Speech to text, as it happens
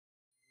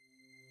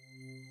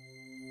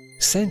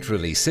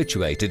Centrally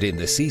situated in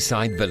the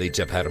seaside village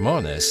of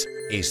Hermanus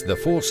is the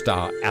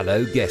 4-star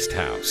Aloe guest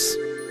house.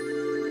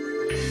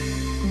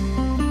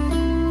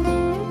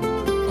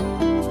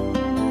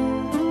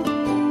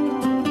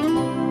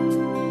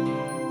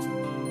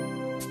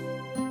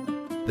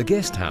 The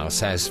guest house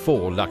has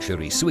 4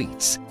 luxury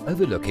suites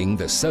overlooking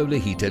the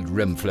solar-heated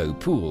rim-flow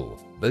pool,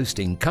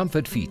 boasting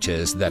comfort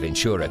features that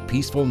ensure a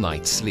peaceful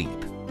night's sleep.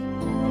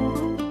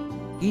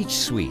 Each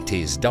suite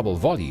is double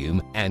volume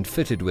and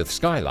fitted with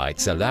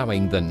skylights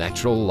allowing the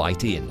natural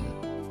light in.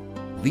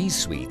 These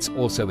suites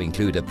also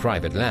include a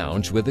private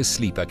lounge with a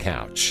sleeper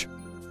couch.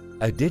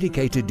 A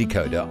dedicated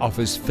decoder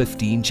offers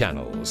 15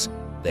 channels.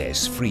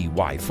 There's free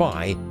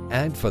Wi-Fi,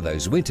 and for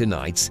those winter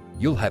nights,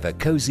 you'll have a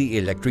cozy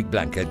electric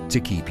blanket to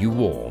keep you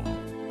warm.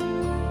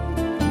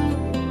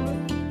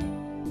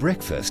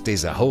 Breakfast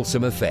is a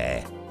wholesome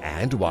affair,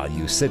 and while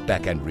you sit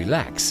back and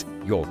relax,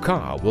 your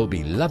car will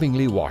be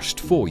lovingly washed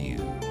for you.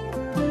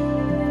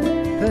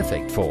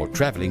 Perfect for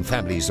traveling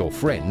families or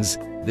friends,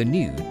 the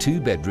new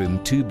 2-bedroom,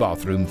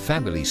 2-bathroom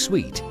family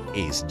suite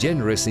is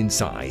generous in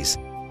size.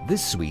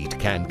 This suite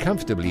can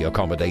comfortably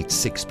accommodate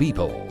 6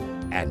 people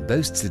and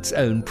boasts its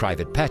own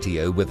private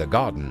patio with a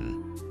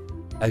garden.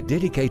 A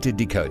dedicated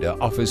decoder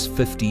offers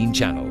 15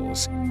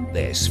 channels.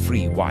 There's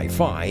free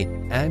Wi-Fi,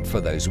 and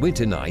for those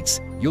winter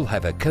nights, you'll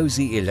have a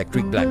cozy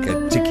electric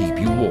blanket to keep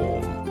you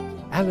warm.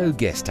 Aloe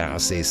Guest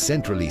House is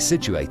centrally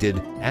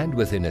situated, and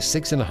within a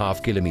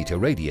 6.5-kilometer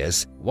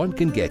radius, one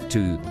can get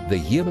to the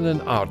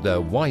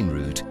Hermanus wine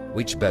route,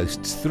 which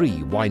boasts 3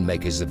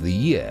 winemakers of the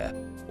year,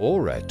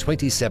 or a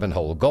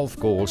 27-hole golf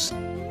course,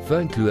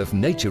 Fernkloof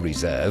Nature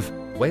Reserve,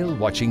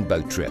 whale-watching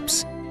boat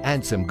trips,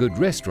 and some good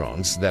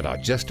restaurants that are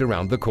just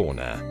around the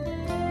corner.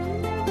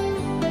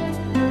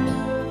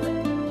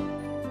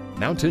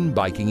 Mountain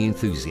biking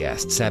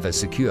enthusiasts have a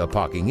secure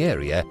parking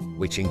area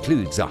which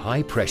includes a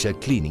high-pressure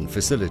cleaning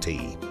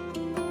facility.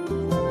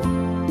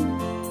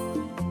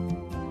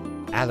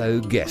 Aloe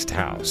Guest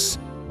House,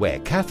 where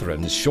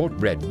Catherine's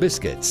shortbread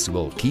biscuits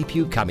will keep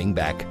you coming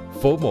back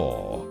for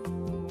more.